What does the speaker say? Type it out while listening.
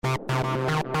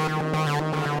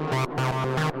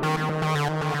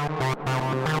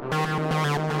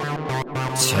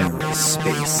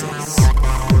TerraSpaces.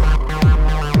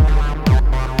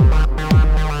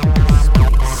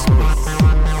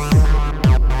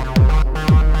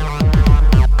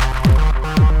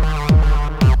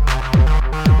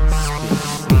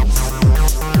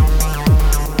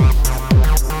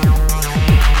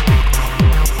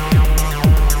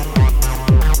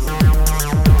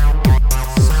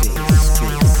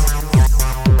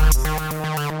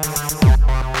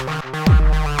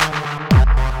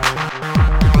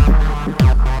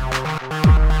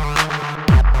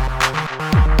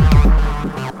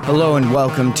 Hello and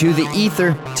welcome to The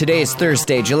Ether. Today is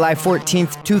Thursday, July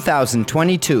 14th,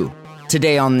 2022.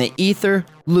 Today on The Ether,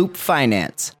 Loop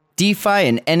Finance. DeFi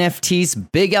and NFT's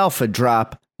big alpha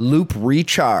drop, Loop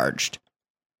recharged.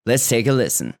 Let's take a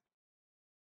listen.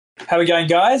 How are we going,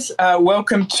 guys?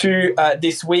 Welcome to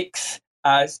this week's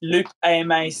Loop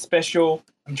AMA special.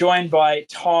 I'm joined by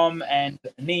Tom and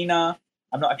Nina.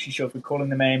 I'm not actually sure if we're calling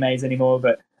them AMAs anymore,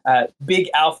 but big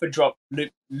alpha drop,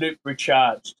 Loop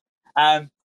recharged.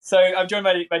 So I'm joined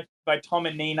by Tom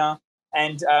and Nina,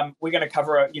 and we're going to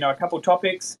cover a couple of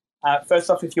topics. First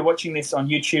off, if you're watching this on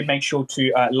YouTube, make sure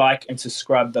to like and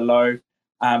subscribe below.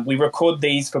 We record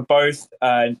these for both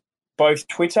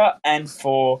Twitter and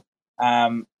for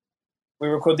the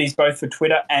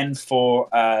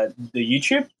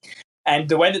YouTube. And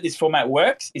the way that this format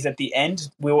works is at the end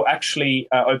we will actually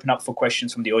open up for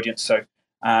questions from the audience. So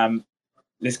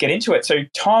let's get into it. So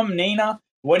Tom, Nina,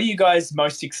 what are you guys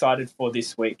most excited for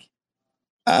this week?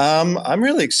 I'm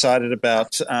really excited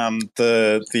about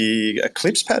the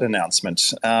Eclipse Pad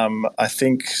announcement. I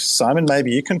think, Simon,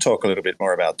 maybe you can talk a little bit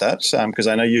more about that because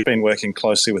I know you've been working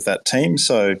closely with that team.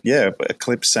 So, yeah,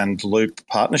 Eclipse and Loop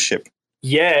partnership.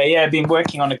 Yeah, I've been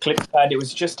working on Eclipse Pad. It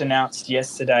was just announced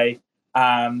yesterday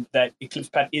that Eclipse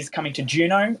Pad is coming to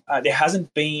Juno. There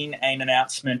hasn't been an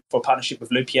announcement for partnership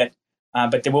with Loop yet,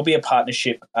 but there will be a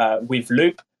partnership with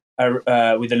Loop.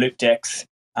 With the Loop Dex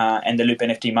and the Loop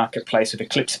NFT marketplace with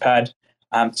Eclipse Pad.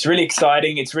 It's really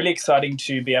exciting. It's really exciting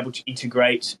to be able to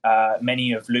integrate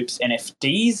many of Loop's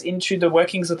NFTs into the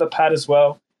workings of the pad as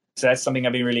well. So that's something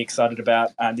I've been really excited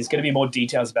about. There's going to be more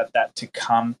details about that to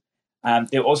come.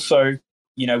 There also,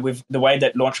 with the way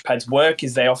that launch pads work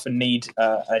is they often need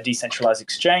a decentralized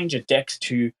exchange, a DEX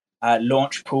to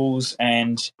launch pools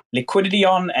and liquidity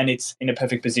on, and it's in a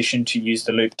perfect position to use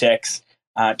the Loop Dex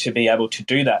to be able to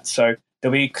do that. So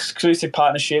there'll be exclusive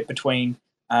partnership between,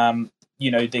 the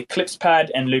Eclipse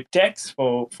Pad and Loop Dex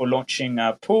for launching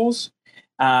pools.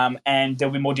 And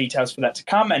there'll be more details for that to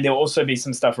come. And there'll also be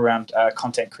some stuff around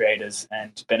content creators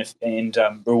and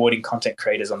rewarding content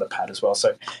creators on the pad as well.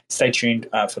 So stay tuned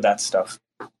for that stuff.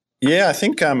 Yeah, I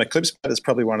think Eclipse Pad is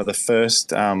probably one of the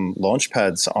first launch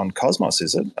pads on Cosmos,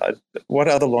 is it? What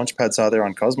other launch pads are there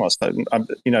on Cosmos?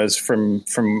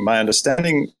 From my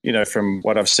understanding, from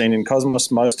what I've seen in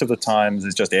Cosmos, most of the time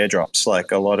there's just airdrops.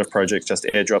 Like a lot of projects just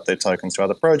airdrop their tokens to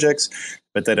other projects,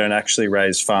 but they don't actually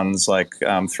raise funds like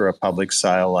through a public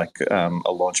sale, like a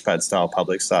launchpad style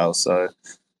public sale. So,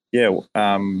 yeah,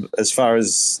 as far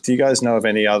as, do you guys know of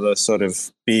any other sort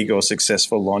of big or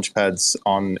successful launch pads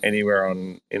on anywhere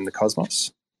in the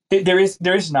Cosmos? There is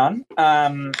none.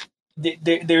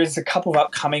 There is a couple of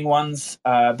upcoming ones,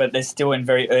 but they're still in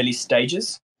very early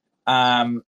stages.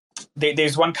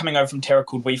 There's one coming over from Terra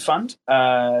called WeFund,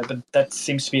 but that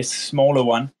seems to be a smaller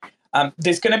one. I'm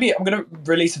going to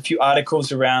release a few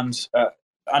articles around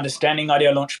understanding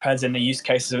IDO launch pads and the use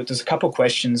cases. There's a couple of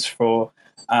questions from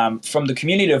the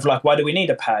community of like, why do we need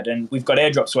a pad? And we've got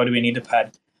airdrops, why do we need a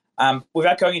pad?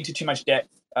 Without going into too much depth,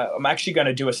 I'm actually going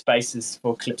to do a spaces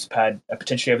for Eclipse Pad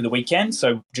potentially over the weekend.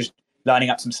 So just lining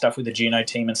up some stuff with the Juno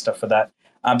team and stuff for that.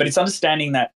 But it's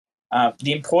understanding that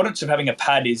the importance of having a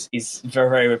pad is very,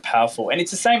 very powerful. And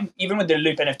it's the same even with the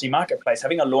Loop NFT marketplace,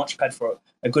 having a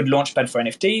good launch pad for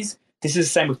NFTs. This is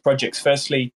the same with projects.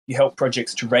 Firstly, you help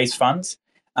projects to raise funds.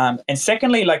 And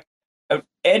secondly,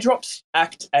 airdrops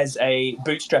act as a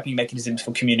bootstrapping mechanism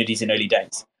for communities in early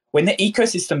days. When the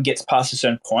ecosystem gets past a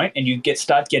certain point and you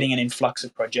start getting an influx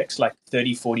of projects, like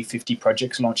 30, 40, 50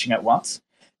 projects launching at once,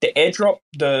 the airdrop,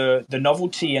 the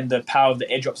novelty and the power of the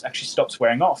airdrops actually stops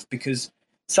wearing off because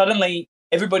suddenly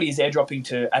everybody is airdropping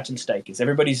to Atom stakers,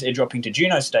 everybody's airdropping to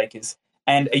Juno stakers,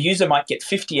 and a user might get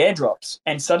 50 airdrops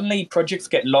and suddenly projects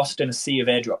get lost in a sea of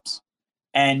airdrops.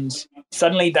 And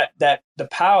suddenly that the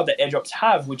power that airdrops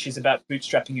have, which is about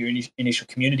bootstrapping your initial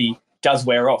community, does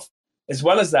wear off. As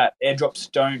well as that,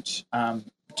 airdrops don't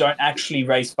actually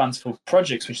raise funds for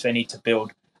projects which they need to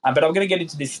build. But I'm going to get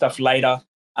into this stuff later.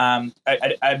 I'm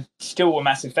still a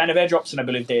massive fan of airdrops, and I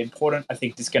believe they're important. I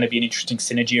think there's going to be an interesting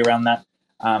synergy around that.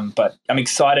 But I'm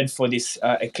excited for this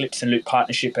Eclipse and Loop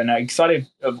partnership, and I'm excited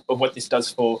of what this does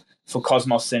for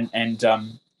Cosmos and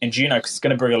Juno, because it's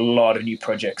going to bring a lot of new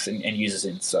projects and users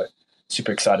in. So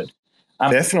super excited.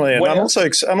 Definitely, and I'm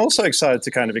also excited to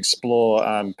kind of explore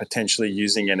potentially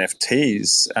using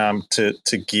NFTs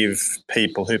to give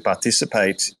people who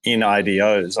participate in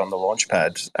IDOs on the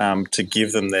Launchpad to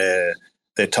give them their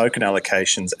token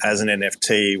allocations as an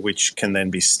NFT, which can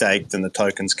then be staked, and the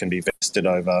tokens can be vested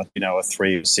over a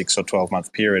 3, 6, or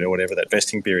 12-month period, or whatever that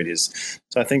vesting period is.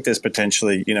 So I think there's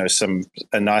potentially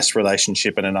a nice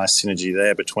relationship and a nice synergy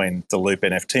there between the Loop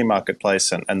NFT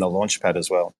marketplace and the Launchpad as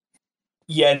well.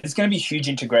 Yeah, there's going to be huge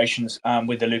integrations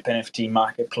with the Loop NFT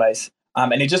marketplace,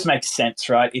 and it just makes sense,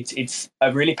 right? It's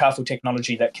a really powerful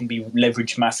technology that can be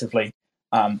leveraged massively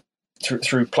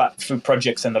through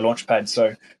projects and the Launchpad.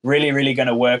 So really, really going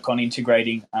to work on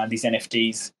integrating these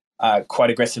NFTs quite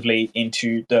aggressively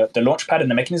into the Launchpad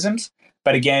and the mechanisms.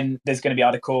 But again, there's going to be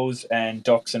articles and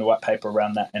docs and a white paper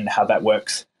around that and how that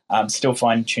works. Still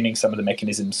fine-tuning some of the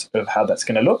mechanisms of how that's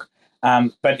going to look.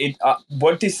 But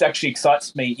what this actually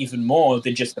excites me even more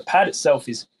than just the pad itself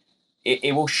is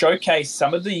it will showcase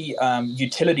some of the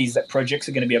utilities that projects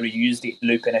are going to be able to use the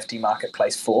Loop NFT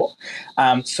marketplace for.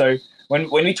 So when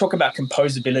we talk about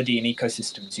composability in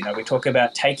ecosystems, we talk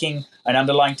about taking an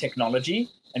underlying technology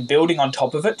and building on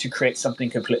top of it to create something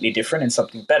completely different and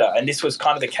something better. And this was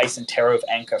kind of the case in Terra of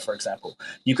Anchor, for example.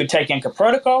 You could take Anchor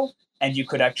Protocol and you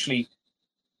could actually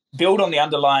build on the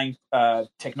underlying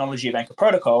technology of Anchor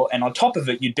Protocol, and on top of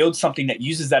it, you'd build something that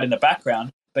uses that in the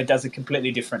background, but does a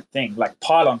completely different thing, like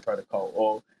Pylon Protocol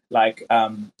or like,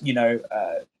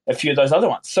 a few of those other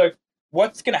ones. So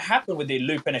what's going to happen with the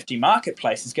Loop NFT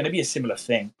marketplace is going to be a similar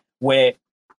thing, where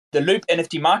the Loop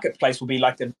NFT marketplace will be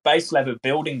like the base level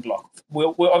building block.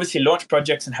 We'll obviously launch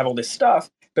projects and have all this stuff,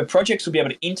 but projects will be able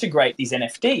to integrate these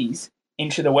NFTs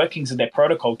into the workings of their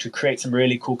protocol to create some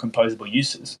really cool composable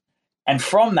uses. And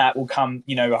from that will come,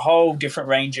 a whole different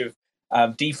range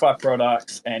of DeFi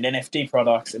products and NFT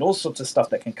products and all sorts of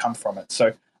stuff that can come from it.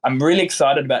 So I'm really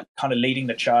excited about kind of leading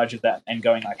the charge of that and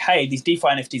going like, hey, these DeFi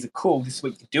NFTs are cool. This is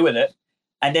what you can do with it.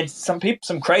 And then some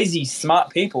crazy smart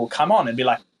people come on and be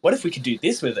like, what if we could do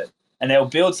this with it? And they'll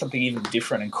build something even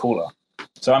different and cooler.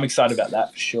 So I'm excited about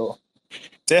that for sure.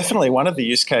 Definitely, one of the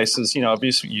use cases,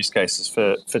 obvious use cases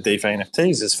for DeFi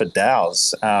NFTs is for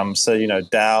DAOs. So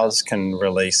DAOs can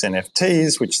release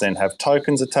NFTs, which then have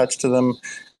tokens attached to them.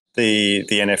 The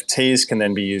NFTs can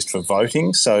then be used for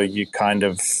voting. So you kind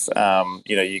of,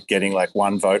 you're getting like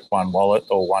one vote, one wallet,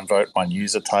 or one vote, one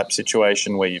user type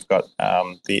situation where you've got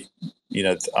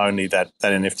only that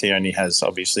NFT only has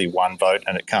obviously one vote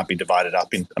and it can't be divided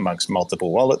up amongst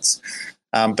multiple wallets.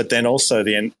 But then also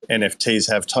the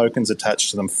NFTs have tokens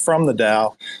attached to them from the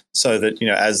DAO so that,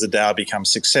 as the DAO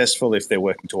becomes successful, if they're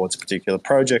working towards a particular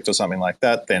project or something like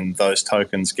that, then those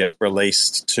tokens get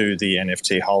released to the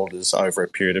NFT holders over a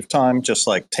period of time, just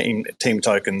like team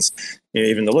tokens.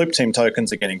 Even the Loop team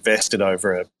tokens are getting vested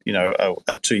over a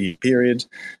 2-year period.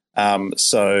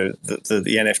 So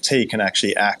the NFT can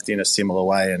actually act in a similar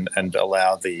way and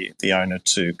allow the owner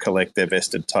to collect their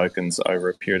vested tokens over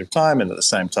a period of time, and at the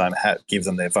same time give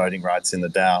them their voting rights in the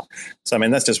DAO. So,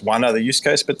 that's just one other use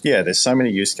case. But, yeah, there's so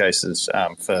many use cases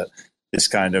for this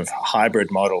kind of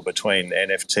hybrid model between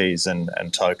NFTs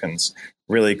and tokens.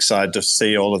 Really excited to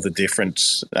see all of the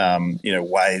different,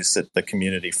 ways that the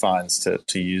community finds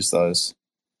to use those.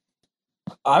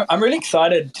 I'm really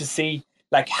excited to see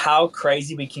like how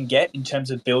crazy we can get in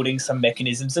terms of building some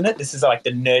mechanisms in it. This is like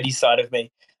the nerdy side of me.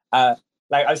 Like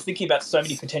I was thinking about so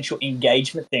many potential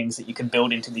engagement things that you can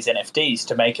build into these NFTs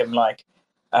to make them like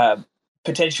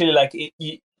potentially like,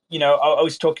 I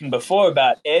was talking before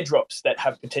about airdrops that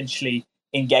have potentially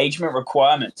engagement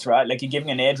requirements, right? Like you're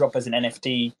giving an airdrop as an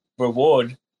NFT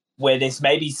reward where there's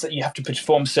maybe you have to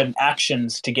perform certain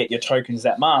actions to get your tokens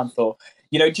that month, or,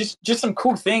 just some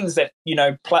cool things that,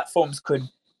 platforms could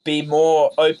be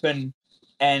more open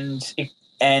and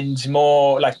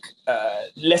more like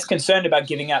less concerned about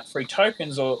giving out free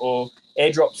tokens or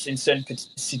airdrops in certain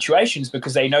situations,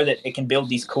 because they know that it can build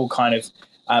these cool kind of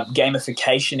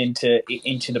gamification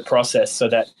into the process, so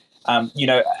that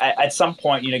at some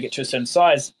point get to a certain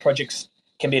size, projects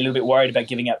can be a little bit worried about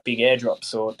giving out big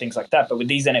airdrops or things like that. But with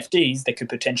these NFTs, they could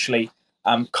potentially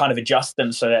kind of adjust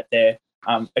them so that they're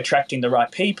attracting the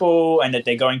right people and that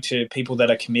they're going to people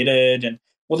that are committed and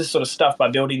all this sort of stuff by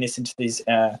building this into these,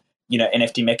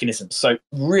 NFT mechanisms. So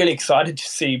really excited to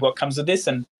see what comes of this.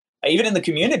 And even in the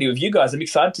community with you guys, I'm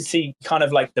excited to see kind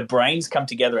of like the brains come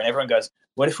together and everyone goes,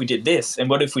 what if we did this? And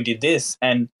what if we did this?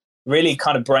 And really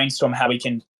kind of brainstorm how we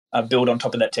can build on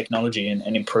top of that technology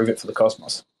and improve it for the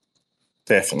cosmos.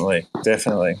 Definitely.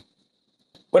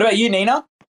 What about you, Nina?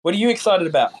 What are you excited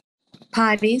about?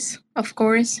 Parties, of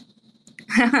course.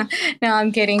 No,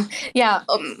 I'm kidding. Yeah,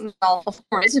 well, of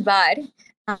course, but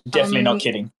Definitely not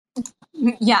kidding.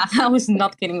 yeah, I was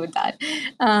not kidding with that.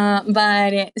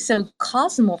 So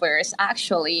Cosmoverse,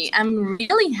 actually, I'm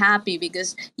really happy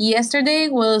because yesterday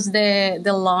was the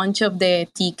launch of the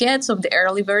tickets, of the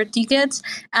early bird tickets,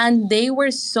 and they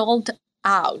were sold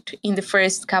out in the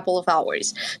first couple of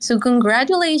hours. So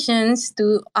congratulations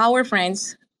to our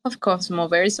friends of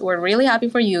Cosmoverse. We're really happy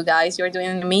for you guys. You're doing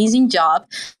an amazing job.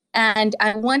 And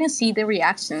I want to see the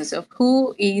reactions of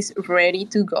who is ready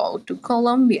to go to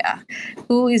Colombia,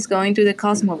 who is going to the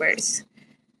Cosmoverse.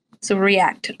 So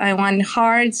react. I want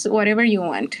hearts, whatever you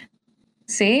want.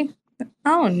 See?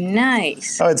 Oh,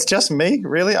 nice. Oh, it's just me?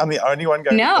 Really? I'm the only one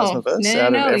going to Cosmoverse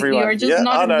out of everyone? You're just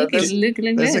not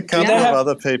looking. There's a couple of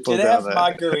other people down there. Do they have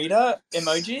margarita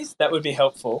emojis? That would be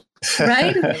helpful.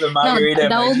 Right? The margarita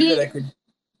emoji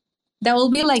that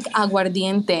will be like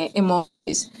aguardiente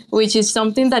emojis, which is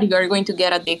something that you're going to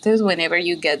get addicted whenever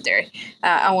you get there.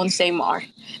 I won't say more.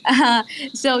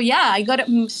 So yeah, I got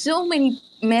so many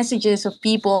messages of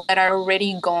people that are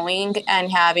already going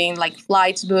and having like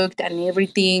flights booked and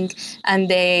everything, and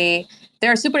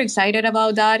they're super excited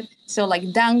about that. So like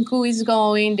Danku is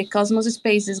going, the Cosmos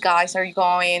Spaces guys are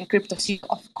going, CryptoSeek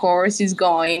of course is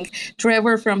going,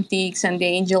 Trevor from Tix and the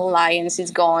Angel Alliance is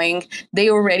going.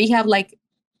 They already have like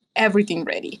everything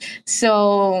ready.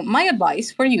 So my advice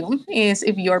for you is,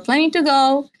 if you're planning to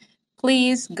go,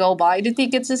 please go buy the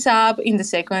tickets ASAP in the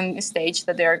second stage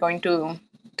that they are going to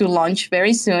launch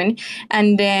very soon,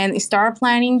 and then start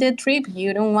planning the trip.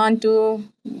 You don't want to,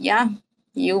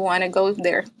 you want to go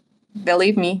there.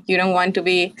 Believe me, you don't want to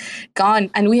be gone.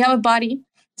 And we have a party.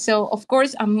 So of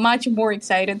course, I'm much more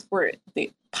excited for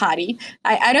the party.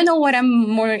 I don't know what I'm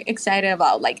more excited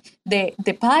about, like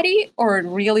the party or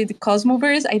really the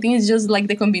Cosmoverse. I think it's just like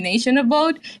the combination of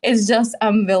both. It's just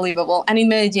unbelievable. And in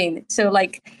Medellin. So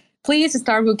like, please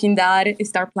start booking that,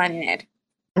 start planning it.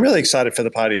 I'm really excited for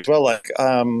the party as well. Like,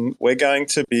 we're going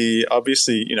to be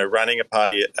obviously, running a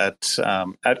party at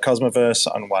Cosmoverse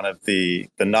on one of the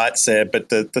nights there. But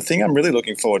the thing I'm really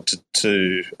looking forward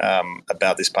to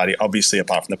about this party, obviously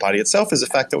apart from the party itself, is the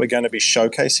fact that we're going to be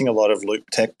showcasing a lot of Loop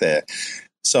tech there.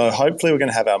 So hopefully we're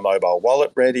going to have our mobile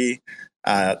wallet ready.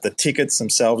 The tickets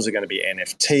themselves are going to be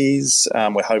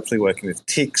NFTs. We're hopefully working with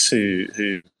Tix,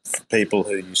 who for people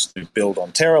who used to build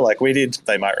on Terra like we did,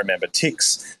 they might remember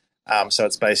Tix. So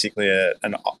it's basically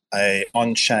an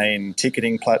on-chain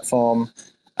ticketing platform.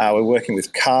 We're working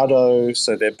with Cardo,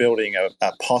 so they're building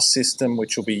a POS system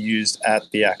which will be used at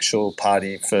the actual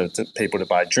party for people to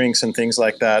buy drinks and things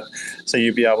like that. So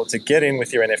you'll be able to get in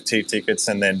with your NFT tickets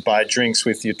and then buy drinks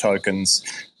with your tokens.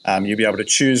 You'll be able to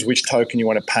choose which token you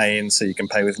want to pay in. So you can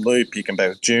pay with Loop, you can pay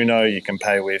with Juno, you can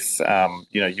pay with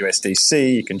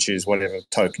USDC. You can choose whatever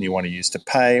token you want to use to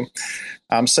pay.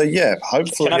 So yeah,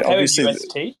 hopefully, can I pay obviously.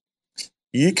 With UST?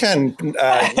 You can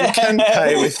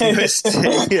pay with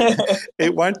USD.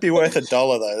 It won't be worth $1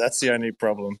 though. That's the only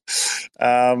problem.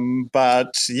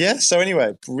 But yeah, so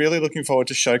anyway, really looking forward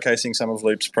to showcasing some of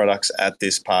Loop's products at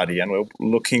this party, and we're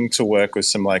looking to work with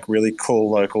some like really cool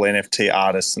local NFT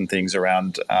artists and things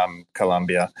around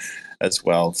Colombia as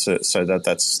well. So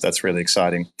that's really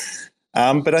exciting.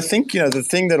 But I think, the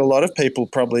thing that a lot of people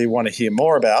probably want to hear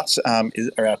more about are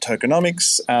our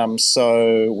tokenomics.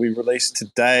 So we released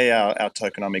today our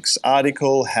tokenomics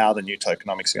article, how the new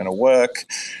tokenomics are going to work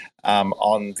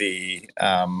on the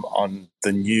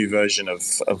new version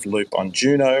of Loop on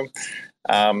Juno.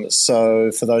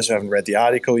 So for those who haven't read the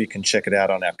article, you can check it out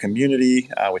on our community,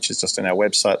 which is just on our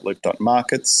website,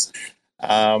 loop.markets.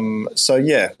 So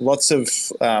yeah, lots of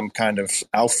kind of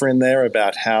alpha in there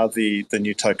about how the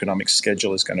new tokenomics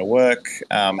schedule is going to work,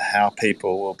 how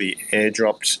people will be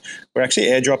airdropped. We're actually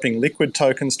airdropping liquid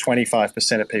tokens.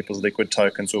 25% of people's liquid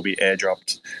tokens will be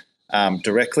airdropped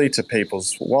directly to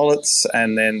people's wallets,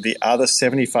 and then the other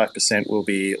 75% will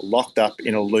be locked up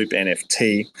in a Loop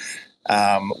NFT,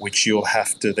 which you'll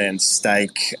have to then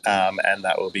stake, and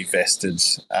that will be vested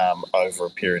over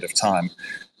a period of time.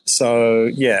 So,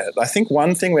 yeah, I think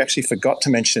one thing we actually forgot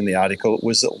to mention in the article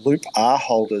was that Loop R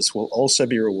holders will also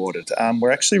be rewarded.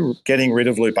 We're actually getting rid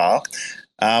of Loop R,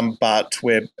 but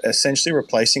we're essentially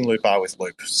replacing Loop R with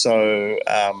Loop. So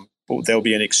there'll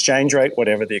be an exchange rate,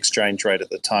 whatever the exchange rate at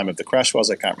the time of the crash was.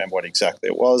 I can't remember what exactly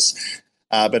it was.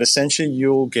 But essentially,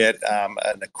 you'll get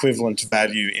an equivalent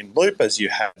value in Loop as you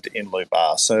had in Loop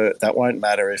R. So that won't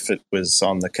matter if it was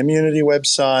on the community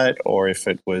website or if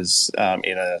it was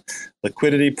in a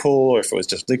liquidity pool or if it was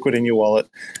just liquid in your wallet.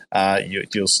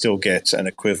 You'll still get an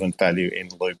equivalent value in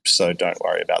Loop, so don't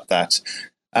worry about that.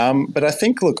 But I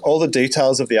think, look, all the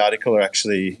details of the article are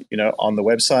actually, on the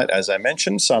website, as I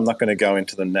mentioned, so I'm not going to go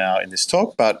into them now in this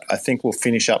talk, but I think we'll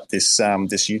finish up this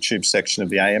YouTube section of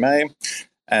the AMA.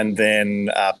 And then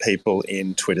people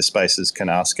in Twitter Spaces can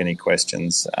ask any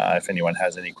questions. If anyone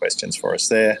has any questions for us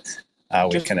there,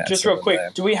 we can answer. Just real quick,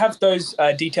 do we have those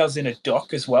details in a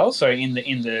doc as well? So in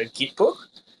the Git book,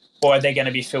 or are they going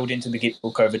to be filled into the Git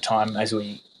book over time as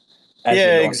we?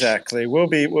 Exactly. We'll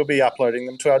be uploading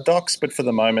them to our docs, but for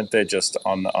the moment they're just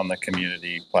on the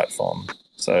community platform.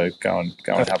 So go and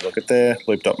have a look at there,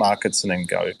 loop.markets, and then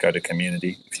go to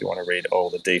community if you want to read all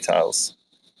the details.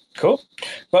 Cool.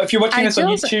 Well, if you're watching us on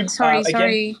YouTube,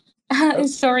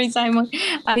 sorry, Simon.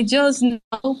 I just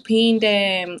now pinned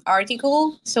the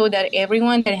article so that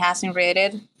everyone that hasn't read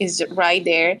it is right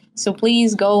there. So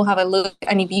please go have a look.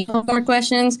 And if you have more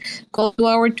questions, go to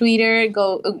our Twitter.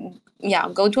 Go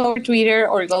to our Twitter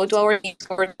or go to our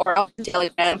Discord or our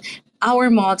Telegram. Our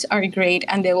mods are great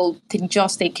and they will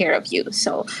just take care of you.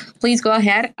 So please go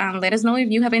ahead and let us know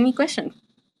if you have any question.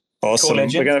 Awesome. Cool,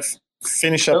 we're going to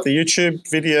finish up the YouTube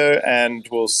video and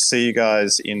we'll see you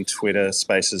guys in Twitter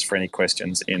Spaces for any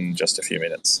questions in just a few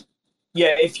minutes.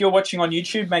 Yeah, if you're watching on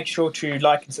YouTube, make sure to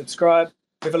like and subscribe.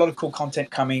 We have a lot of cool content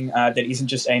coming that isn't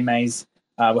just AMAs.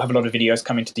 We'll have a lot of videos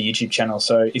coming to the YouTube channel.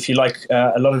 So if you like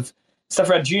a lot of stuff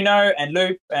around Juno and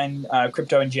Loop and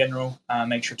crypto in general,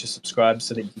 make sure to subscribe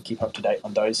so that you can keep up to date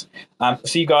on those.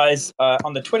 See you guys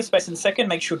on the Twitter Space in a second.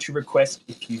 Make sure to request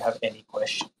if you have any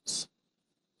questions.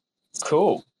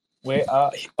 Cool. We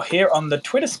are here on the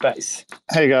Twitter Space.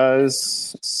 Hey,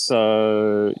 guys.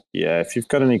 So, if you've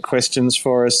got any questions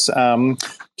for us,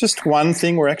 just one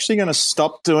thing, we're actually going to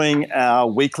stop doing our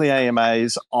weekly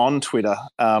AMAs on Twitter,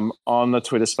 on the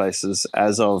Twitter Spaces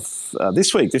as of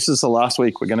this week. This is the last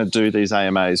week we're going to do these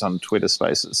AMAs on Twitter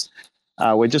Spaces.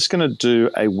 We're just going to do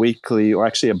a weekly or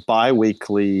actually a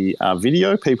bi-weekly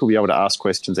video. People will be able to ask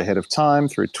questions ahead of time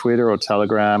through Twitter or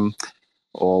Telegram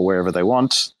or wherever they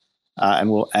want.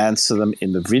 And we'll answer them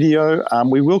in the video.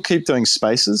 We will keep doing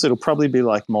spaces. It'll probably be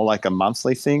more like a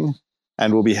monthly thing,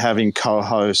 and we'll be having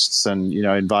co-hosts and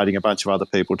inviting a bunch of other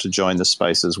people to join the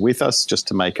spaces with us, just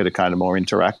to make it a kind of more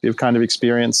interactive kind of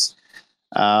experience.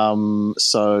 From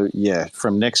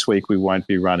next week we won't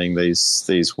be running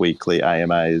these weekly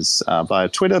AMAs via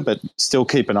Twitter, but still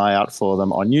keep an eye out for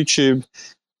them on YouTube.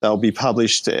 They'll be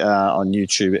published on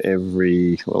YouTube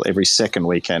every second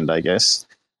weekend, I guess.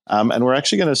 And we're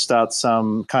actually going to start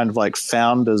some kind of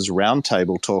founders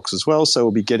roundtable talks as well. So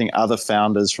we'll be getting other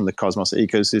founders from the Cosmos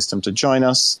ecosystem to join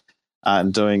us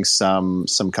and doing some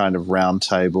kind of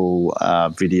roundtable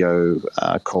video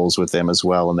calls with them as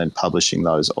well, and then publishing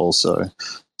those also.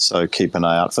 So keep an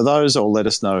eye out for those, or let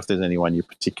us know if there's anyone you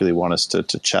particularly want us to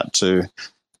chat to.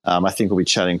 I think we'll be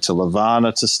chatting to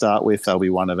Levana to start with. They'll be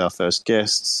one of our first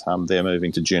guests. They're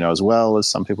moving to Juno as well, as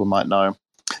some people might know.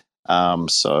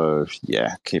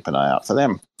 Keep an eye out for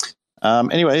them.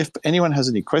 Anyway, if anyone has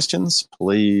any questions,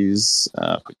 please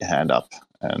put your hand up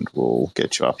and we'll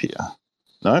get you up here.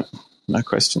 No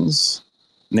questions.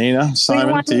 Nina,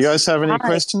 Simon, do you guys have any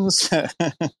questions? We're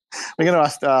going to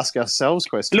have to ask ourselves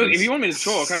questions. Look, if you want me to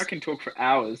talk, I can talk for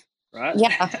hours, right?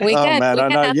 Yeah, we can. Man, we I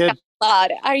know. can a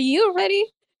lot. Are you ready?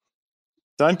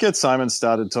 Don't get Simon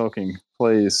started talking,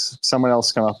 please. Someone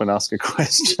else come up and ask a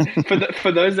question.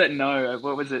 For those that know,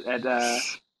 what was it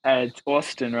at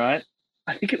Austin, right?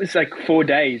 I think it was 4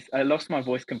 days. I lost my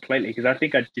voice completely because I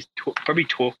think I just probably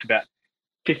talked about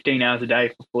 15 hours a day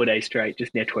for 4 days straight,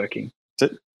 just networking.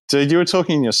 Dude, you were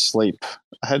talking in your sleep.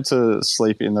 I had to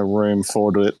sleep in the room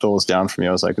 4 doors down from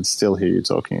you. I could still hear you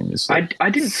talking in your sleep.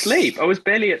 I didn't sleep. I was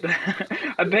barely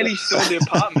I barely saw the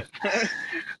apartment.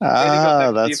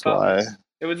 That's why.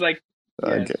 It was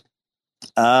Okay.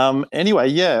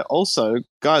 Anyway, also,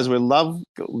 guys, we're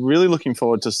really looking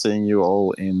forward to seeing you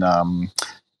all in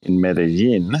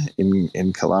Medellin,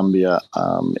 in Colombia,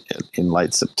 in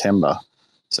late September.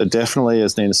 So definitely,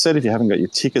 as Nina said, if you haven't got your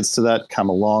tickets to that, come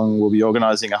along. We'll be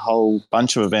organising a whole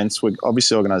bunch of events. We're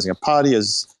obviously organising a party,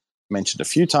 as mentioned a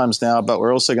few times now, but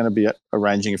we're also going to be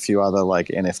arranging a few other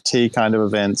NFT kind of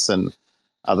events and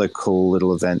other cool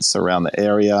little events around the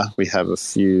area. We have a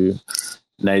few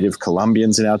native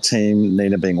Colombians in our team,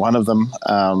 Nina being one of them.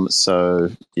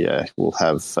 We'll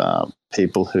have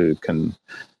people who can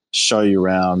show you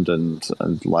around and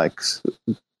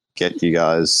get you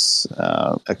guys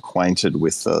acquainted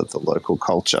with the local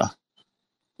culture.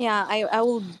 Yeah, I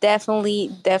will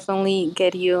definitely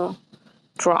get you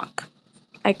drunk.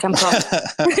 I can promise.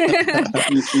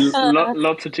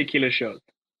 Lots of tequila shots.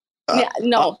 Yeah,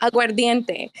 no,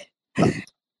 aguardiente.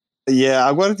 Yeah,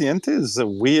 aguardiente is a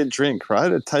weird drink,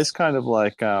 right? It tastes kind of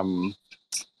like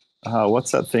what's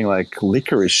that thing, like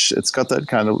licorice? It's got that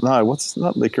kind of what's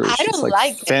not licorice? I It's don't like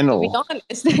like fennel. it, to be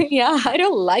honest. Yeah, I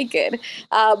don't like it.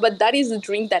 But that is a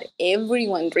drink that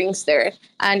everyone drinks there,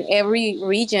 and every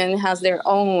region has their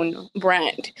own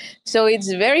brand. So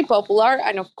it's very popular,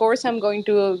 and of course, I'm going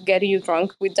to get you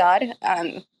drunk with that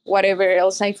and whatever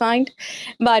else I find.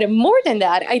 But more than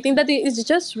that, I think that it's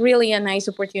just really a nice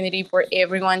opportunity for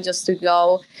everyone just to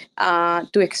go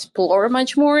to explore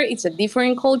much more. It's a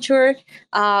different culture.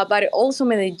 But also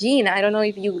Medellin, I don't know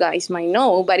if you guys might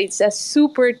know, but it's a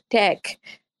super tech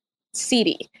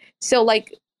city. So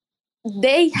like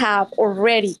they have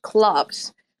already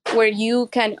clubs where you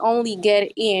can only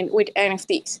get in with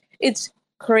NFTs. It's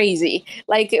crazy.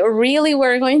 Like really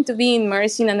we're going to be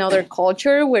immersed in another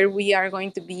culture where we are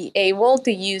going to be able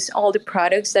to use all the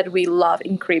products that we love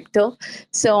in crypto.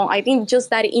 So I think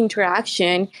just that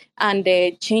interaction and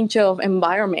the change of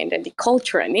environment and the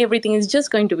culture and everything is just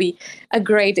going to be a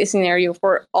great scenario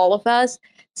for all of us.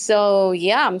 So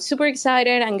yeah, I'm super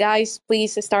excited, and guys,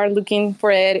 please start looking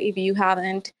for it if you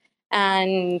haven't.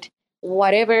 And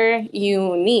whatever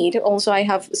you need. Also, I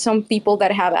have some people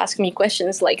that have asked me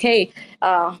questions like, hey,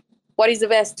 what is the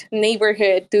best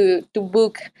neighborhood to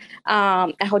book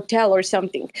a hotel or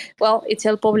something? Well, it's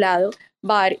El Poblado.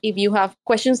 But if you have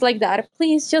questions like that,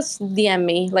 please just DM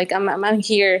me. Like I'm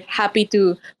here happy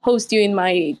to host you in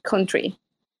my country.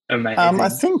 Amazing. I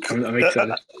think I'm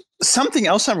excited. Something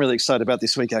else I'm really excited about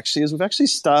this week actually is we've actually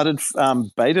started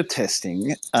beta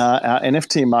testing our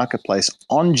NFT marketplace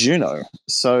on Juno.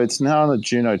 So it's now on the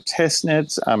Juno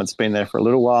testnet. It's been there for a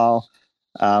little while.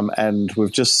 And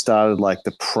we've just started like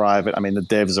the private. I mean, the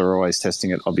devs are always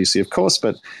testing it, obviously, of course,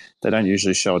 but they don't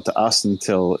usually show it to us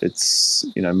until it's,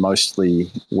 mostly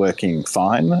working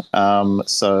fine.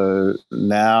 So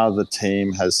now the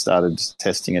team has started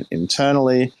testing it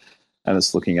internally, and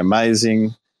it's looking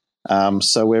amazing.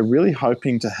 So we're really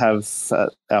hoping to have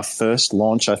our first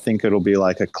launch. I think it'll be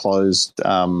like a closed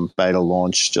beta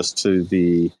launch just to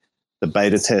the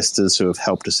beta testers who have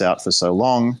helped us out for so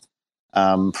long,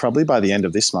 probably by the end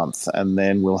of this month. And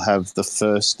then we'll have the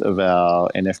first of our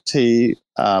NFT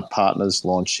partners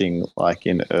launching like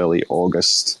in early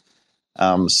August.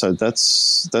 So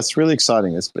that's really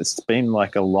exciting. It's been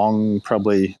like a long,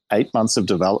 probably 8 months of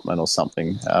development or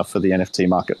something for the NFT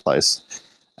marketplace.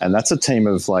 And that's a team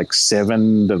of like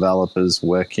 7 developers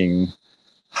working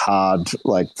hard,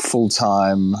 like full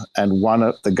time. And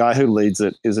the guy who leads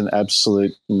it is an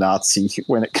absolute Nazi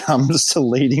when it comes to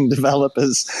leading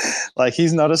developers. Like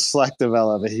he's not a Slack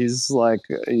developer. He's like,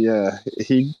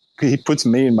 he puts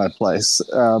me in my place.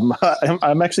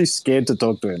 I'm actually scared to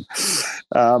talk to him.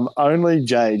 Only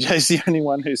Jay's the only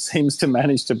one who seems to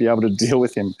manage to be able to deal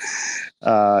with him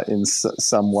in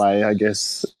some way, I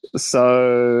guess.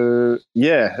 So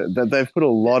yeah, they've put a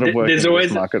lot of work into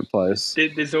this marketplace.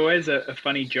 There's always a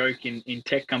funny joke in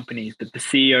tech companies that the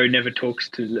CEO never talks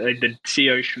to the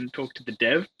CEO shouldn't talk to the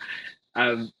dev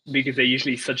because they're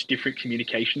usually such different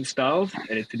communication styles,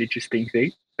 and it's an interesting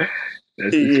thing.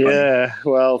 Yeah,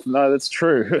 well, no, that's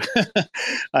true.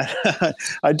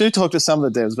 I do talk to some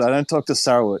of the devs, but I don't talk to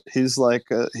Sarawat. He's like,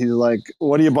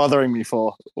 what are you bothering me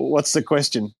for? What's the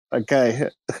question? Okay,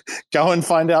 go and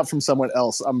find out from someone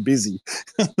else. I'm busy.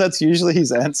 That's usually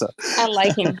his answer. I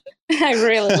like him. I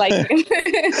really like him.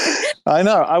 I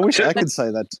know. I wish I could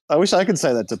say that. I wish I could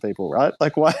say that to people, right?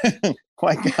 Like, why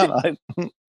can't I?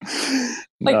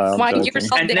 Like, why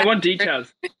yourself? And they want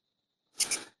details.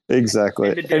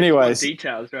 Exactly. Anyways,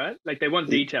 details, right? Like they want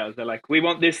details. They're like, we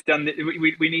want this done.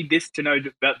 We need this to know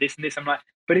about this and this. I'm like,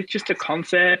 but it's just a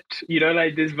concept,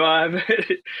 like this vibe.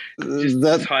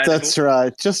 That's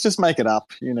right. Just make it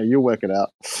up. You'll work it out.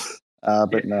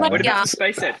 But no. What about the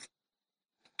space apes?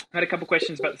 I had a couple of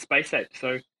questions about the space apes. So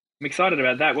I'm excited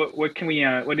about that. What can we?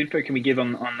 What info can we give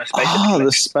on the space apes? Oh,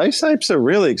 the space apes are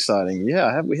really exciting.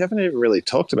 Yeah, we haven't even really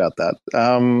talked about that.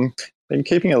 Been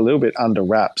keeping a little bit under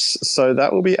wraps. So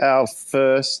that will be our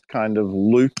first kind of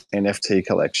Loop NFT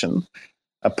collection,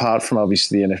 apart from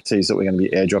obviously the NFTs that we're going to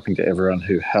be airdropping to everyone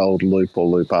who held Loop or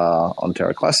Loop R on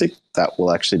Terra Classic. That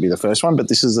will actually be the first one, but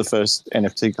this is the first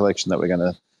NFT collection that we're going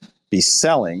to be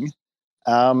selling.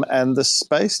 And the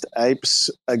Spaced Apes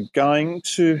are going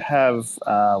to have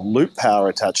Loop Power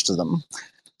attached to them.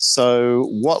 So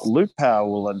what Loop Power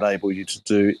will enable you to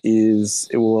do is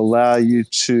it will allow you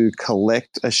to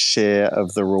collect a share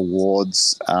of the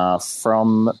rewards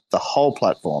from the whole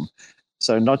platform.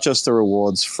 So not just the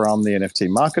rewards from the NFT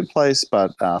marketplace,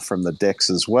 but from the DEX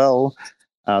as well.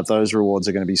 Those rewards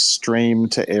are going to be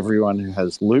streamed to everyone who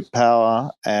has Loop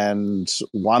Power, and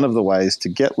one of the ways to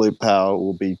get Loop Power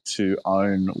will be to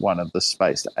own one of the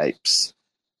Spaced Apes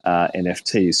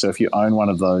NFTs. So if you own one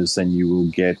of those, then you will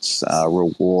get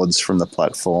rewards from the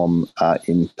platform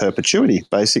in perpetuity,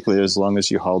 basically, as long as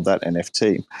you hold that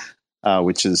NFT,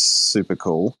 which is super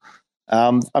cool.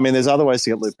 There's other ways to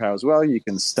get Loop Power as well. You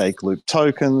can stake Loop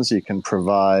tokens. You can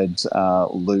provide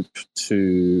Loop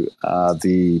to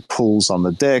the pools on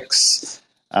the DEX.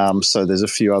 So there's a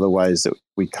few other ways that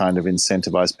we kind of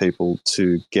incentivize people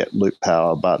to get Loop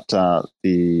Power, but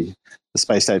the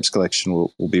Spaced Apes collection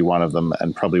will be one of them,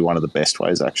 and probably one of the best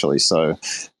ways, actually. So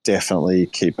definitely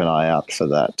keep an eye out for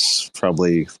that.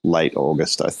 Probably late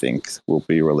August, I think, we'll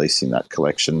be releasing that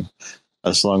collection.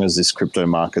 As long as this crypto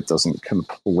market doesn't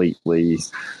completely,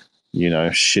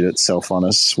 shit itself on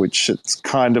us, which it's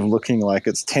kind of looking like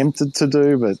it's tempted to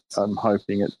do, but I'm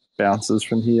hoping it bounces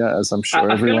from here, as I'm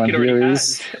sure everyone here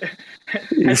is.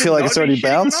 You feel like it's already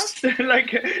bounced? Has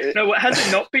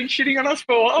it not been shitting on us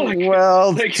for a while?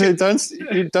 Well, dude,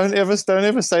 don't ever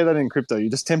say that in crypto.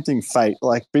 You're just tempting fate.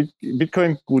 Like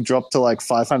Bitcoin will drop to like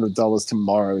 $500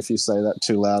 tomorrow if you say that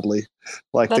too loudly.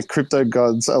 The crypto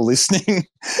gods are listening.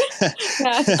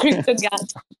 The crypto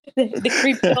gods, the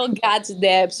crypto gods,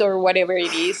 debs, or whatever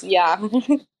it is. Yeah,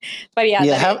 but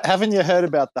haven't you heard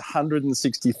about the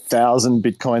 160,000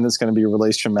 Bitcoin that's going to be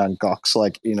released from Mt.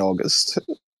 Gox in August?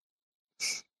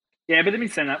 Yeah, but they've been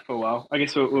saying that for a while. I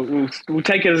guess we'll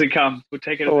take it as it comes.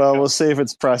 We'll see if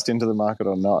it's priced into the market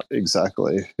or not.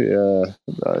 Exactly. Yeah,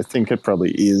 I think it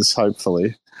probably is.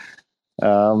 Hopefully.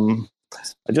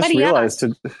 I just realized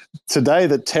today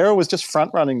that Terra was just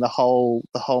front running the whole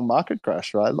market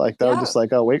crash, right? They were just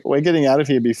like, "Oh, we're getting out of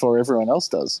here before everyone else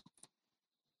does."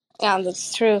 Yeah,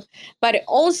 that's true. But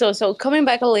also, so coming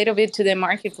back a little bit to the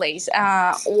marketplace,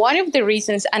 one of the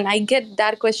reasons, and I get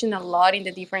that question a lot in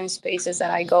the different spaces that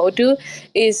I go to,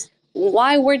 is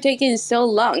why we're taking so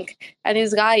long. And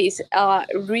it's, guys,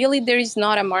 really there is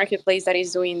not a marketplace that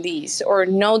is doing this, or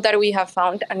no that we have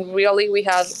found, and really we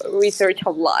have researched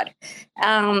a lot.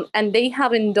 And they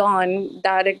haven't done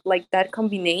that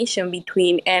combination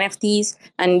between NFTs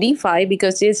and DeFi,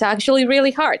 because it's actually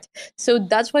really hard. So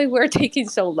that's why we're taking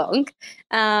so long.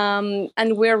 And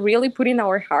we're really putting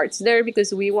our hearts there,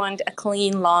 because we want a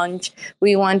clean launch.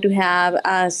 We want to have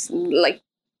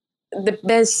the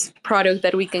best product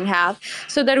that we can have,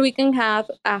 so that we can have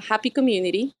a happy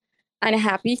community and a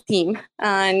happy team,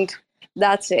 and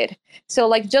that's it.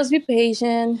 So just be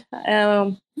patient.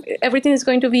 Everything is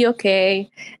going to be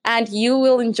okay, and you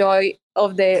will enjoy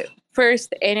of the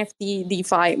first NFT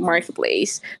DeFi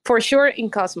marketplace for sure in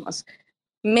Cosmos.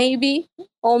 Maybe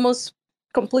almost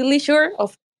completely sure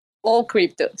of all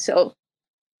crypto. So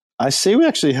I see we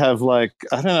actually have I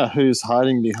don't know who's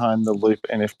hiding behind the Loop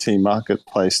NFT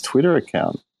Marketplace Twitter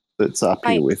account that's up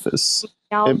here with us.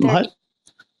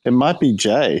 It might be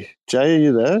Jay. Jay, are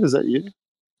you there? Is that you?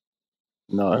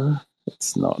 No,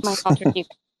 it's not. My alter ego.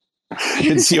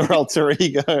 It's your alter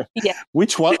ego. Yeah.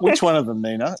 Which one of them,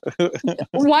 Nina?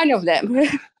 One of them.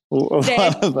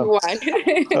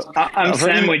 I'm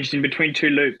sandwiched in between two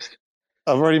loops.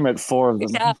 I've already met 4 of them.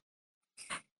 Yeah.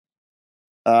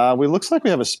 Looks like we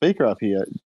have a speaker up here.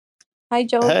 Hi,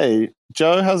 Joe. Hey,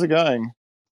 Joe, how's it going?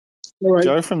 All right.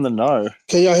 Joe from the Know.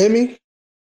 Can y'all hear me?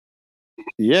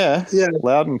 Yeah,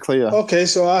 loud and clear. Okay,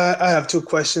 so I have 2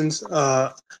 questions.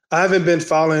 I haven't been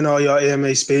following all your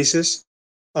AMA spaces.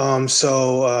 And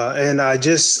I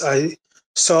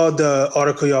saw the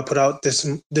article y'all put out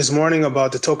this morning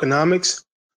about the tokenomics,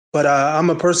 but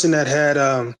I'm a person that had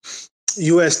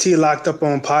UST locked up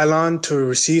on Pylon to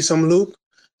receive some loop.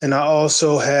 And I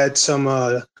also had some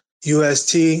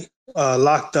UST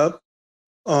locked up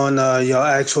on your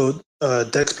actual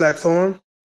DEX platform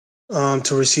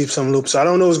to receive some loop. So I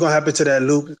don't know what's going to happen to that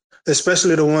loop,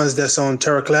 especially the ones that's on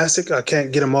Terra Classic. I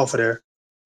can't get them off of there.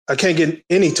 I can't get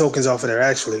any tokens off of there,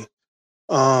 actually.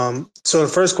 So the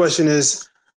first question is,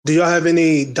 do y'all have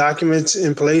any documents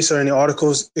in place or any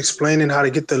articles explaining how to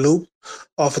get the loop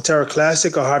off of Terra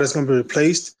Classic, or how that's going to be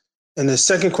replaced? And the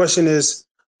second question is,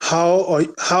 how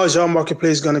is your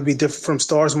marketplace going to be different from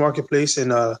Stars Marketplace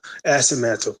and Asset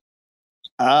Mantle?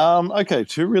 Okay,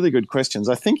 2 really good questions.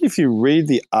 I think if you read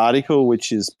the article,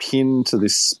 which is pinned to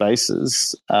this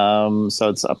Spaces, so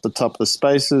it's up the top of the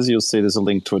Spaces, you'll see there's a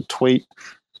link to a tweet,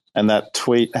 and that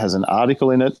tweet has an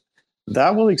article in it.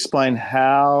 That will explain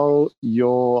how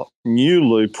your new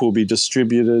loop will be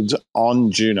distributed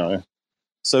on Juno.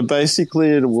 So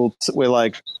basically,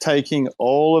 we're taking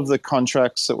all of the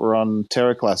contracts that were on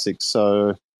Terra Classic.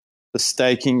 So the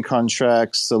staking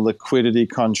contracts, the liquidity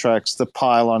contracts, the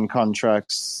pylon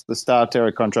contracts, the Star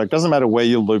Terra contract. Doesn't matter where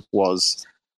your loop was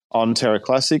on Terra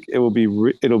Classic. It'll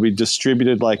be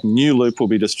distributed like new loop will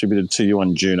be distributed to you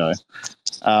on Juno.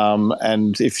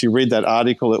 And if you read that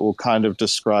article, it will kind of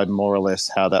describe more or less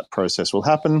how that process will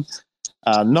happen.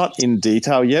 Not in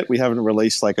detail yet. We haven't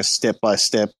released like a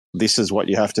step-by-step, this is what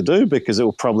you have to do, because it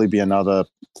will probably be another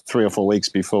 3 or 4 weeks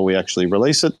before we actually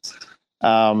release it.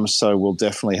 So we'll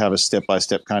definitely have a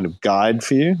step-by-step kind of guide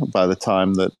for you by the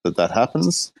time that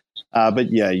happens.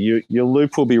 But yeah, your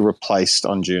loop will be replaced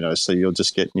on Juno, so you'll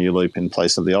just get new loop in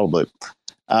place of the old loop.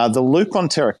 The loop on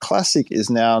Terra Classic is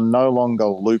now no longer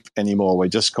loop anymore. We're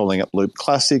just calling it Loop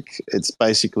Classic. It's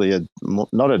basically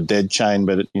not a dead chain,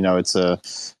 but it's a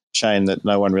chain that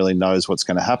no one really knows what's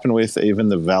going to happen with. Even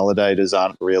the validators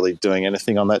aren't really doing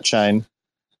anything on that chain.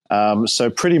 So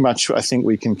pretty much I think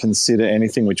we can consider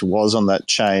anything which was on that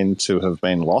chain to have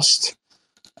been lost.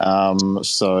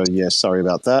 So yeah, sorry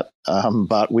about that.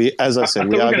 But as I said,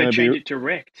 we are going to change it to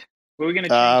Rect. We were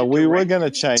going to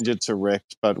change it to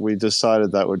Rect, but we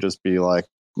decided that would just be like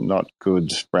not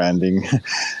good branding.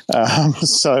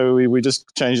 So we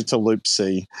just changed it to Loop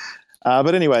C.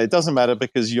 But anyway, it doesn't matter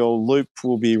because your loop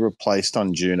will be replaced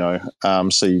on Juno.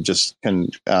 So you just can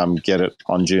get it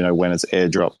on Juno when it's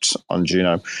airdropped on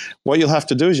Juno. What you'll have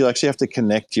to do is you'll actually have to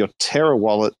connect your Terra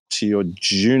wallet to your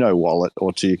Juno wallet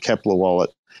or to your Kepler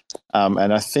wallet.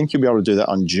 And I think you'll be able to do that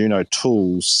on Juno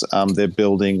Tools. They're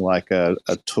building like a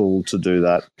tool to do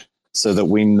that so that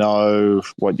we know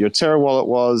what your Terra wallet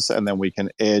was, and then we can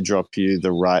airdrop you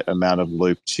the right amount of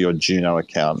loop to your Juno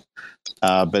account.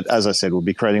 But as I said, we'll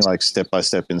be creating like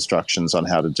step-by-step instructions on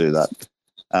how to do that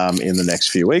in the next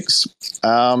few weeks.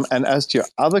 And as to your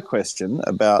other question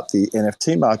about the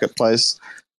NFT marketplace,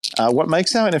 what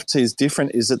makes our NFTs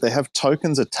different is that they have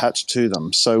tokens attached to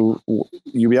them. So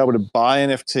you'll be able to buy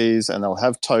NFTs and they'll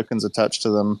have tokens attached to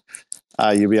them.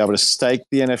 You'll be able to stake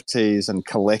the NFTs and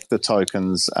collect the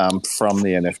tokens from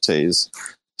the NFTs.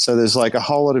 So there's like a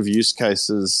whole lot of use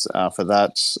cases for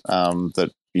that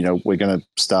that we're going to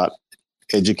start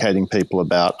educating people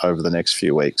about over the next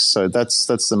few weeks. So that's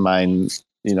the main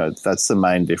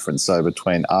difference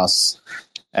between us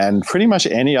and pretty much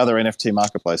any other NFT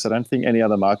marketplace. I don't think any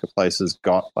other marketplace has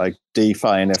got like DeFi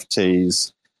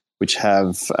NFTs which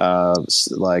have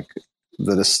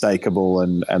that are stakeable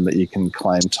and that you can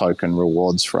claim token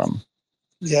rewards from.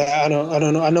 Yeah, I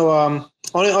don't know. I know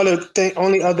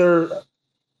only other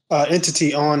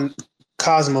entity on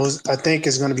Cosmos I think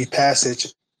is going to be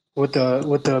Passage with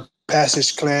the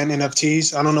Passage Clan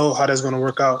NFTs. I don't know how that's going to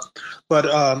work out. But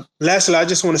lastly, I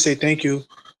just want to say thank you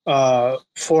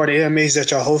for the AMAs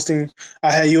that you're hosting.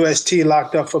 I had UST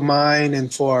locked up for mine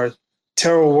and for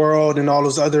Terra World and all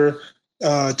those other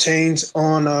chains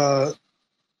on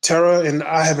Terra, and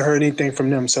I haven't heard anything from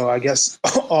them. So I guess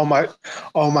all my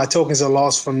tokens are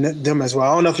lost from them as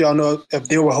well. I don't know if y'all know if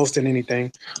they were hosting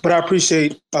anything, but I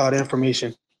appreciate the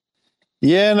information.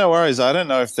 Yeah, no worries. I don't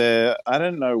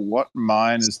know what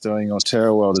Mine is doing or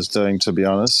Terra World is doing, to be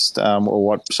honest,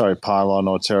 Pylon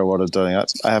or Terra World are doing.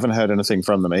 I haven't heard anything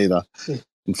from them either.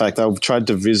 In fact, I tried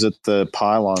to visit the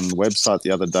Pylon website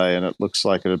the other day and it looks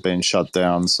like it had been shut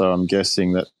down. So I'm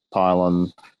guessing that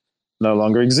Pylon no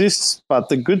longer exists. But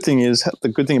the good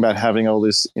thing about having all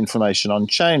this information on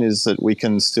chain is that we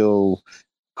can still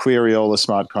query all the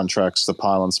smart contracts, the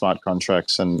Pylon smart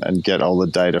contracts, and get all the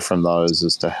data from those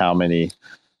as to how many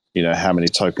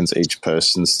tokens each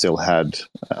person still had,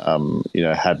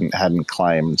 hadn't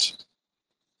claimed.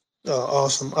 Oh,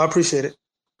 awesome. I appreciate it.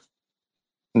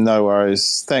 No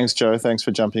worries. Thanks, Joe. Thanks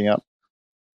for jumping up.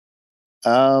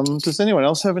 Does anyone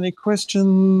else have any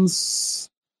questions?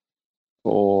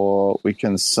 Or we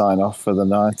can sign off for the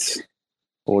night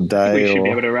or day. We should be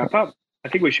able to wrap up. I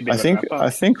think we should be able to wrap up. I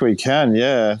think we can,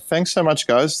 yeah. Thanks so much,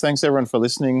 guys. Thanks, everyone, for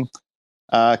listening.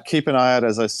 Keep an eye out.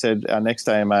 As I said, our next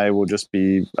AMA will just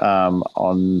be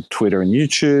on Twitter and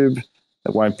YouTube.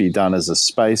 It won't be done as a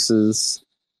Spaces.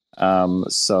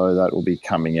 So that will be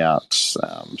coming out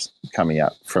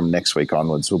from next week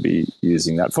onwards. We'll be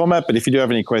using that format. But if you do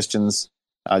have any questions,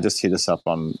 just hit us up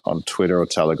on Twitter or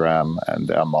Telegram, and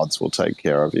our mods will take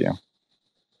care of you.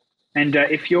 And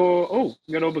if you're,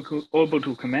 we got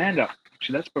Orbital Commander.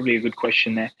 Actually, that's probably a good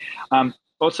question there.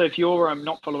 Also, if you're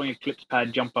not following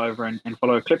EclipsePad, jump over and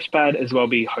follow EclipsePad as well.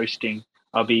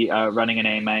 I'll be running an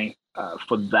AMA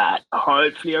for that,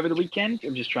 hopefully over the weekend.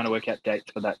 I'm just trying to work out dates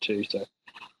for that too. So,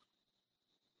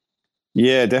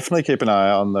 yeah, definitely keep an eye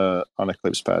on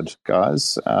EclipsePad,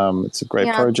 guys. It's a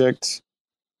great project.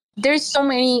 There's so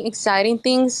many exciting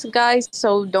things, guys.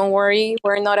 So don't worry,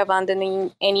 we're not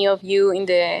abandoning any of you in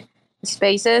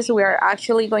spaces. We are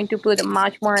actually going to put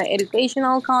much more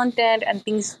educational content and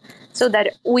things so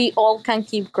that we all can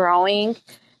keep growing.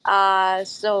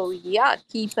 So yeah,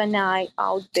 keep an eye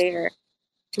out there.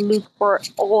 Look for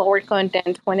all our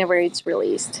content whenever it's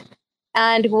released.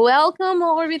 And welcome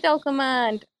Orbital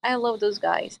Command. I love those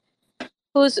guys.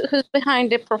 Who's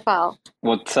behind the profile?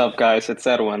 What's up, guys? It's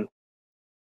Edwin.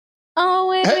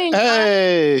 Oh, Edwin.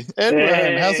 Hey,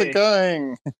 Edwin, how's it Hey.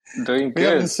 going? Doing We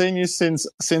haven't good. seen you since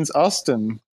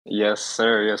Austin. Yes,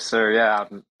 sir. Yes, sir. Yeah,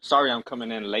 I'm sorry I'm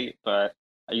coming in late, but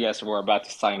you guys were about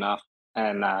to sign off.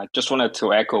 And just wanted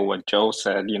to echo what Joe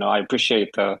said. You know, I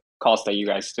appreciate the calls that you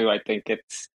guys do. I think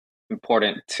it's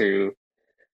important to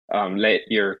let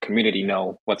your community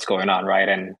know what's going on, right?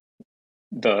 And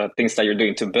the things that you're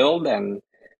doing to build, and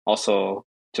also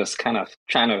just kind of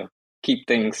trying to keep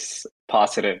things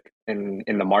positive in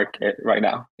the market right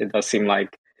now. It does seem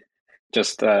like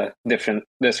just different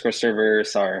Discord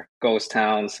servers are ghost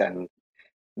towns, and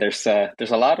there's a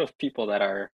lot of people that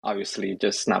are obviously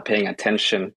just not paying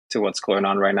attention to what's going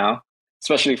on right now,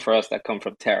 especially for us that come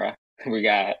from Terra. We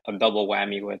got a double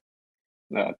whammy with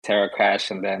the Terra crash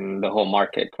and then the whole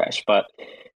market crash. But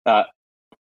uh,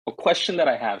 a question that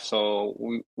I have, so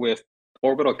with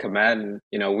Orbital Command,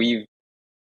 you know, we've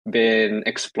been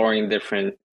exploring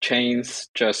different chains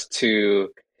just to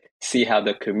see how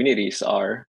the communities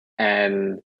are.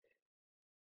 And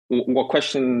what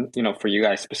question, you know, for you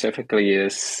guys specifically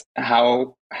is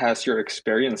how has your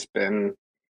experience been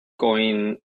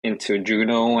going into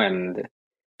Juno and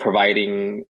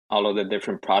providing all of the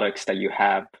different products that you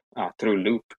have through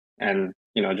Loop, and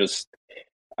you know, just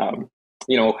um,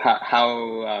 you know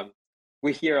how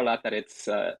we hear a lot that it's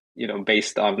you know,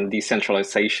 based on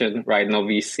decentralization, right? No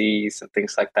VCs and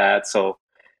things like that. So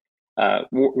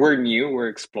we're new. We're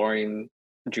exploring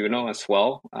Juno as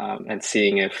well, and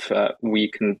seeing if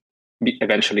we can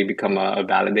eventually become a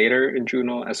validator in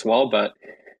Juno as well. But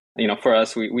you know, for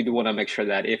us, we do want to make sure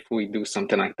that if we do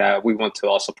something like that, we want to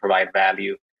also provide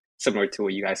value similar to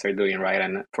what you guys are doing, right?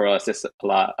 And for us, it's a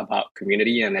lot about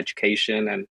community and education.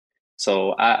 And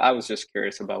so I was just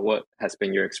curious about what has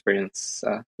been your experience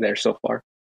there so far.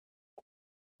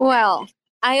 Well,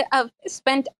 I have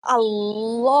spent a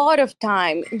lot of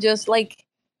time just like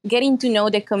getting to know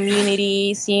the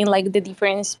community, seeing like the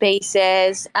different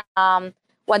spaces,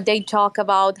 what they talk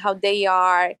about, how they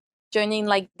are, joining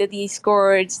like the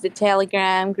Discords, the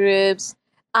Telegram groups.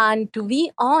 And to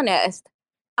be honest,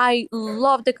 I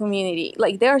love the community.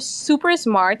 Like they're super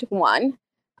smart, one.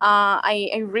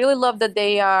 I really love that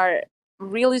they are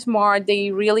really smart.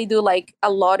 They really do like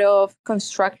a lot of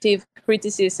constructive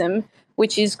criticism,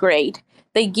 which is great.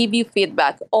 They give you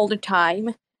feedback all the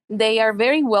time. They are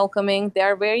very welcoming. They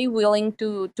are very willing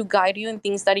to guide you in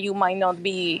things that you might not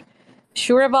be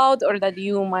sure about or that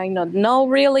you might not know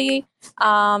really.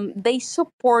 They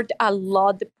support a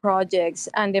lot the projects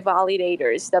and the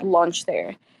validators that launch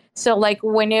there. So like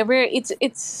whenever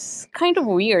it's kind of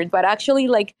weird, but actually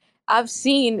like I've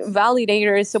seen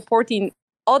validators supporting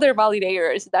other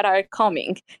validators that are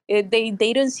coming.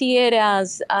 They don't see it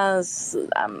as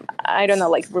I don't know,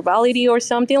 like rivalry or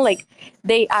something. Like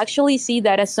they actually see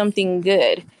that as something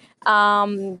good.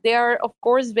 They are of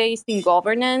course based in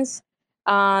governance.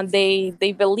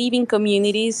 They believe in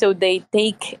community, so they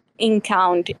take in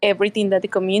count everything that the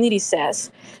community says.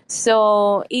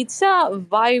 So it's a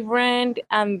vibrant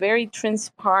and very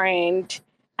transparent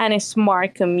and a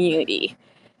smart community.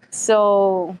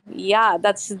 So yeah,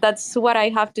 that's what I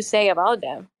have to say about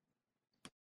them.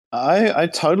 I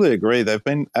totally agree. They've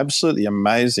been absolutely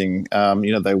amazing.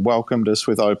 You know, they welcomed us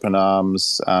with open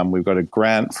arms. We've got a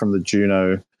grant from the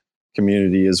Juno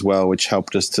community as well, which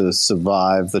helped us to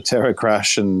survive the Terra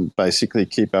crash and basically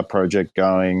keep our project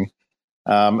going.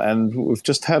 And we've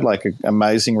just had like an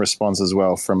amazing response as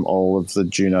well from all of the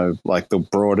Juno, like the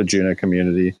broader Juno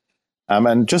community.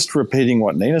 And just repeating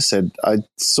what Nina said, I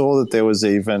saw that there was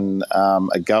even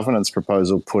a governance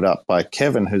proposal put up by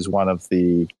Kevin, who's one of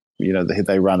the, you know,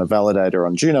 they run a validator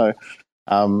on Juno,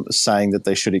 saying that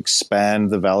they should expand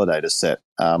the validator set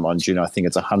on Juno. I think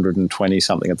it's 120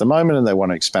 something at the moment, and they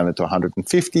want to expand it to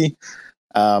 150,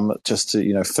 just to,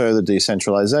 you know, further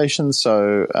decentralization.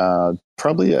 So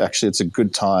probably actually it's a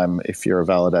good time if you're a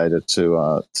validator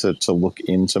to look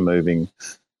into moving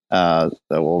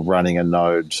or running a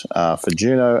node for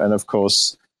Juno. And of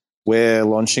course, we're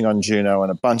launching on Juno,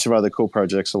 and a bunch of other cool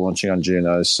projects are launching on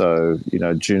Juno. So, you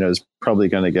know, Juno's probably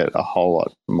going to get a whole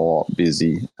lot more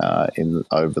busy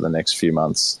over the next few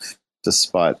months,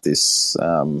 despite this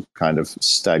kind of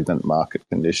stagnant market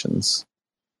conditions.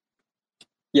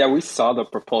 Yeah, we saw the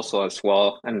proposal as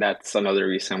well, and that's another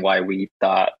reason why we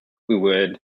thought we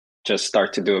would just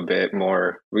start to do a bit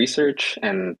more research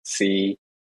and see,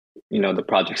 the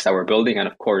projects that we're building. And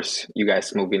of course, you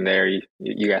guys moving there,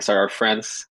 you guys are our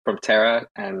friends from Terra,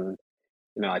 and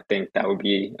I think that would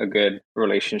be a good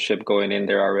relationship going in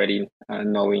there already,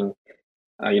 knowing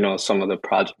some of the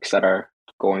projects that are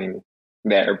going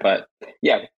there. But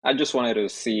yeah, I just wanted to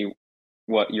see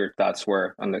what your thoughts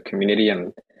were on the community,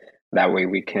 and that way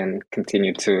we can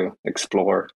continue to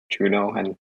explore Juno.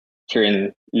 And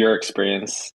hearing your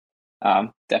experience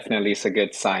definitely is a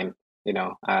good sign.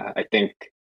 I think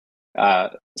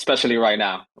especially right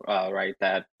now, right,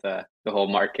 that the whole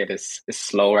market is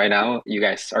slow right now. You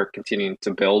guys are continuing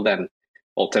to build, and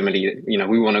ultimately,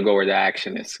 we want to go where the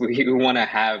action is. We want to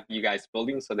have you guys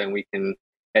building, so then we can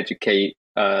educate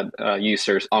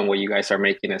users on what you guys are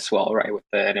making as well, right? With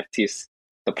the NFTs,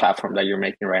 the platform that you're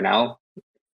making right now,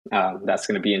 that's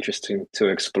going to be interesting to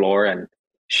explore and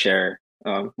share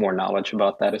more knowledge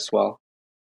about that as well.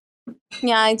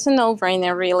 Yeah, it's a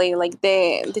no-brainer, really. Like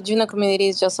the Juno community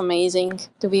is just amazing,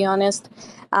 to be honest.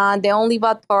 The only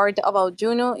bad part about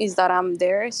Juno is that I'm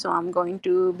there, so I'm going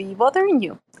to be bothering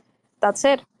you. That's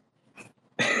it.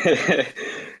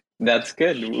 That's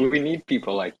good. We need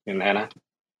people like you, Nana.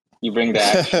 You bring the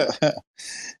action.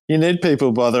 You need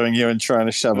people bothering you and trying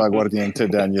to shove Aguardiente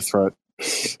down your throat.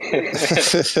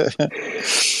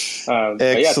 Excellent.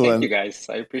 Yeah, thank you guys.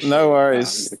 I appreciate it. No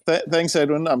worries. Thanks,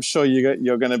 Edwin. I'm sure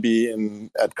you're going to be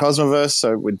at Cosmoverse,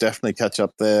 so we'll definitely catch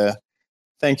up there.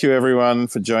 Thank you, everyone,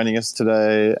 for joining us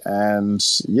today. And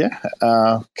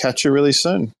catch you really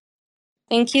soon.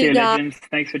 Thank you, guys. Legends.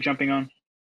 Thanks for jumping on.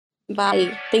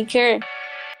 Bye. Take care.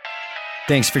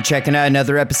 Thanks for checking out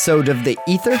another episode of The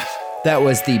Ether. That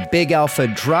was the Big Alpha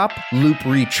Drop Loop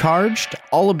Recharged,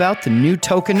 all about the new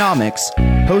tokenomics,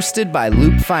 hosted by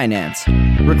Loop Finance.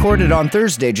 Recorded on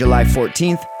Thursday, July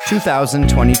 14th,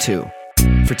 2022.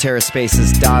 For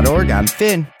TerraSpaces.org, I'm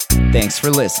Finn. Thanks for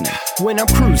listening. When I'm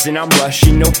cruising, I'm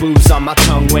rushing, no booze on my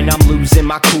tongue. When I'm losing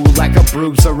my cool like a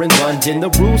bruiser in London. The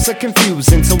rules are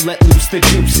confusing, so let loose the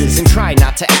juices and try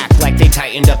not to act like they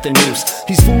tightened up the noose.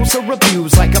 These fools are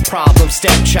abused like a problem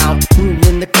stepchild,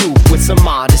 ruling the coop with some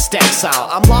modest exile.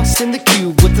 I'm lost in the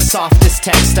cube with the softest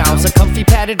textiles, a comfy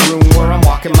padded room where I'm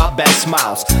walking my best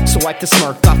miles. So wipe the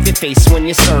smirk off your face when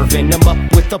you're serving. I'm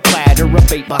up with the platter, a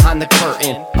bait behind the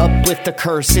curtain. Uplift the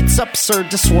curse, it's absurd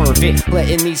to swerve it,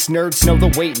 letting these nerds know the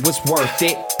wait was worth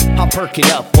it. I'll perk it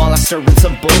up while I stir in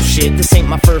some bullshit. This ain't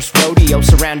my first rodeo,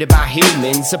 surrounded by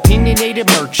humans, opinionated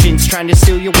merchants trying to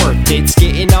steal your worth. It's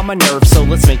getting on my nerves, so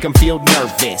let's make them feel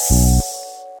nervous.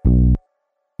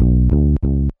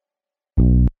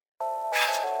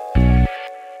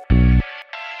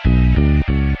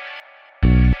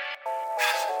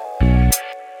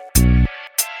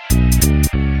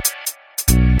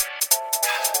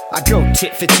 I go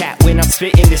tit for tat when I'm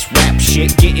spitting this rap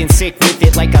shit, getting sick with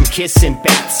it like I'm kissing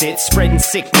bats. It's spreading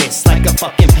sickness like a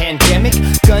fucking pandemic.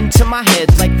 Gun to my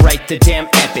head like write the damn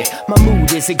epic. My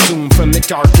mood is exhumed from the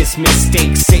darkest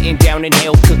mistakes. Sitting down in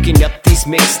hell cooking up these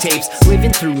mixtapes,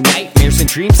 living through nightmares and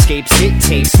dreamscapes. It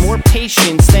takes more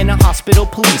patience than a hospital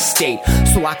police state.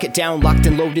 So lock it down, locked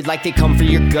and loaded like they come for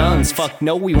your guns. Fuck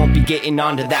no, we won't be getting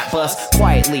onto that bus.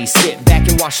 Quietly sit back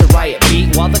and watch the riot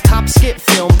beat while the cops get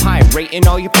filmed pirating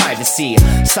all your privacy.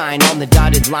 Sign on the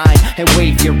dotted line and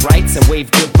waive your rights and wave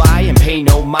goodbye and pay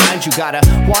no mind. You gotta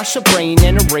wash the brain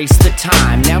and erase the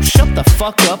time. Now shut the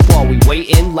fuck up while we wait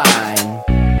in line.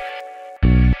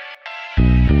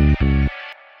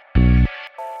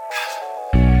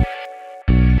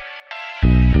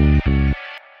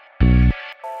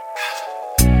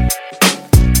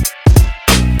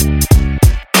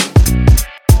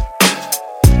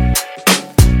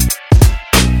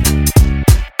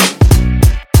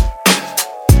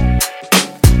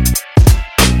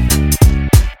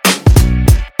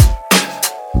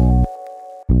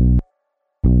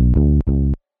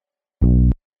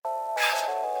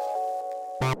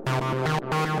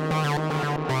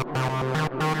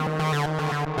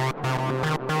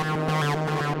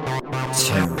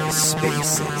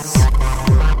 TerraSpaces.